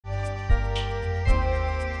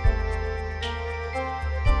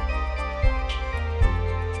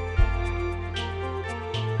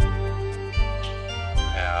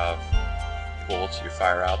fields you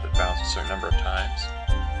fire out that bounce a certain number of times.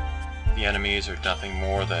 The enemies are nothing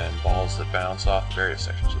more than balls that bounce off various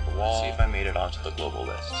sections of the wall. See if I made it onto the global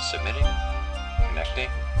list. Submitting, connecting,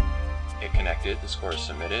 it connected, the score is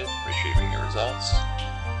submitted, retrieving the results.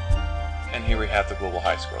 And here we have the global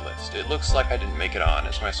high score list. It looks like I didn't make it on,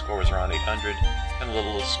 as my score was around 800 and the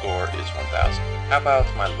littlest score is 1000. How about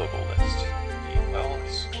my local list?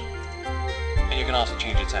 And you can also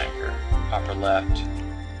change its anchor. Upper left,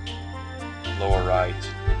 lower right.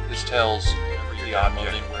 This tells the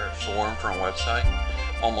object where it formed from a website.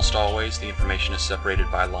 Almost always the information is separated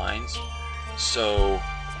by lines. So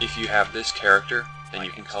if you have this character, then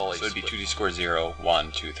you can call it. So it'd be 2D score 0,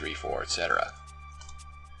 1, 2, 3, 4, etc.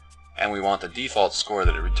 And we want the default score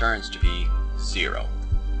that it returns to be 0.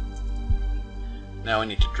 Now we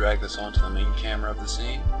need to drag this onto the main camera of the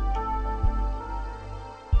scene.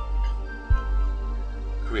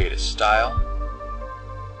 Create a style.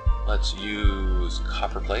 Let's use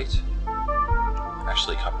copper plate.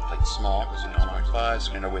 Actually, copper plate small because it's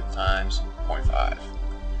 0.5, so width times 0.5.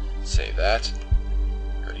 Save that.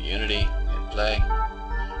 Go to Unity, hit play.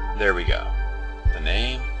 There we go. The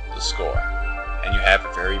name, the score. And you have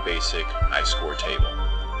a very basic high score table.